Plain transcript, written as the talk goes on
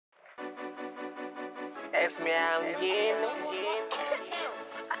Ask me how I'm getting it.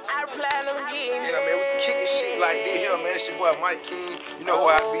 I plan on getting it. Yeah, man, we kicking shit like this here, man. It's your boy Mike King. You know who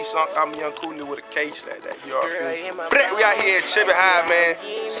I be, so I'm young Coney with a cage like that. You already feel me? But we out here at Chubby High, man.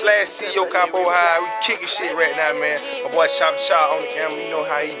 /CEO Capo High. We kicking shit right now, man. My boy Chubby on the camera. You know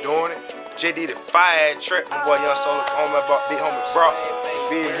how he doing it. JD the fire track. My boy Young Solo on my big homie Brox.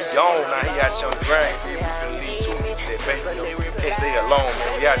 You feel me? He gone now. He out here on the grind. You feel me? We finna lead 2 minutes to that baby. You know? Can't stay alone,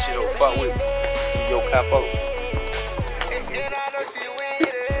 man. We out here though. Fuck with me. CEO Capo.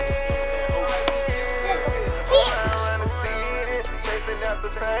 The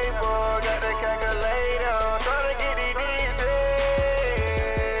paper, got that calculator, tryna get these DJs.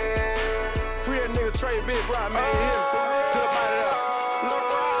 Free that nigga Trey Big Rock, man. Good about it up.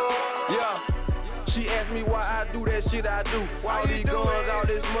 Yeah. She asked me why I do that shit I do. All these guns, all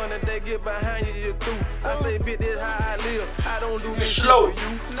this money, they get behind you, you through. I say, bitch, this how I live. I don't do this shit for you.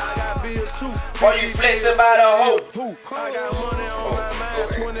 I got bills too. Why you flexing by the hoe? I got money on my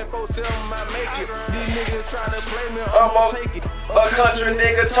mind, 24/7, I make it. These niggas tryna play me, I'ma take it. A country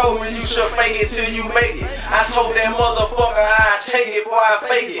nigga told me you should fake it till you make it. I told that motherfucker I take it before I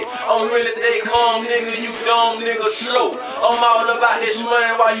fake it. I'm really they calm nigga, you dumb nigga slow. I'm all about this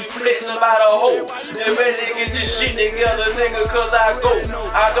money while you flexing by the hoe. You ready to get this shit together, nigga, cause I go.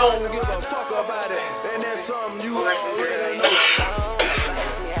 I don't give a fuck about it. And that's something you already know.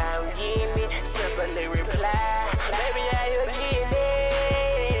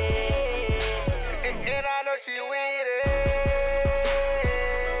 She with it.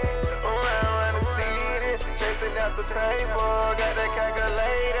 Oh, I wanna see this. Chasing out the paper, got that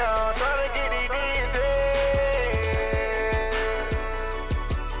calculator, tryna get these DJs.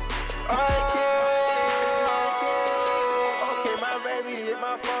 Okay, my baby hit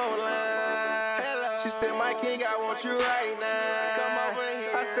my phone line. She said, my king, I want you right now. Come over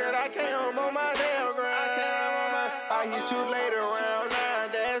here. I said, I can't home on my damn grind. I'll hit you later around 9,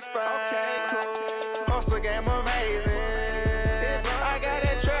 that's fine. Okay, cool. Muscle game amazing. I got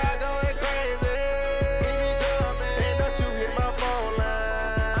that trap going crazy. And don't you hit my phone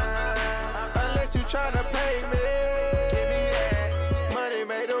line unless you tryna pay me. Give me that money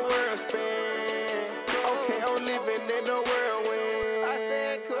made the world spin. Okay, I'm living in the whirlwind. I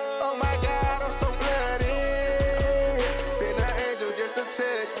said cool. Oh my God, I'm so bloody. Send an angel just to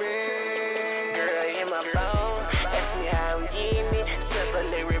touch me. Girl, in my phone, ask me how I'm getting it.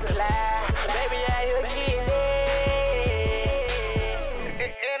 Simply reply.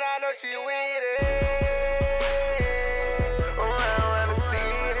 She with it. Oh, I wanna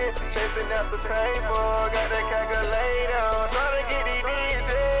see this. Chasing out the paper, got that calculator, tryna get these DJs.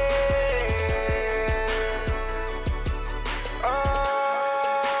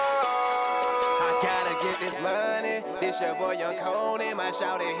 I gotta get this money. This your boy Young Coney. My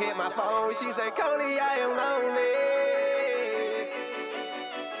shawty hit my phone. She say, Coney, I am lonely.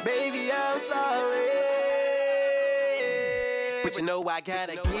 Baby, I'm sorry. But you know I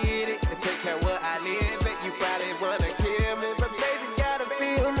gotta get it and take care of where I live it. You probably wanna kill me, but baby gotta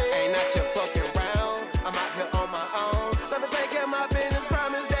feel me. Ain't not your fucking round. I'm out here on my own. Let me take care of my business.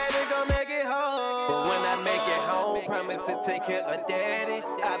 Promise daddy gon' make it home. But when I make it home, promise to take care of daddy.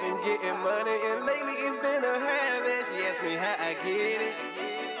 I've been getting money and lately it's been a habit. She asked me how I get it.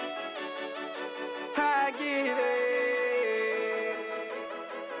 How I get it.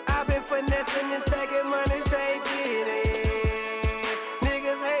 I've been finessing and stacking money straight, get it.